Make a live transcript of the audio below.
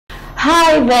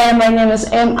Hi there, my name is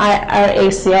Miracle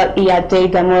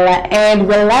Damora and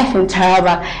we're live in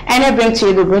Taraba, and I bring to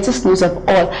you the greatest news of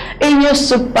all. A new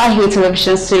super hit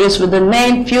television series with the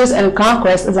name Fuse and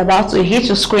Conquest is about to hit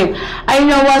your screen. And you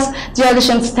know what? The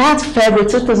audition starts February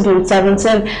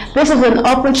 2017. This is an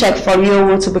open check for you who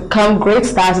want to become great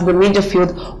stars in the media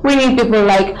field. We need people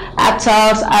like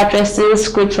actors, actresses,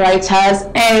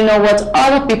 scriptwriters, and you know what?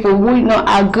 Other people who you know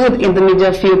are good in the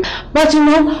media field. But you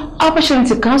know,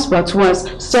 opportunity comes but once.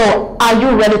 So are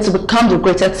you ready to become the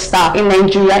greatest star in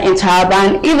Nigeria, in Taraba,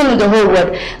 and even in the whole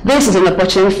world? This is an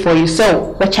opportunity for you,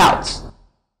 so watch out.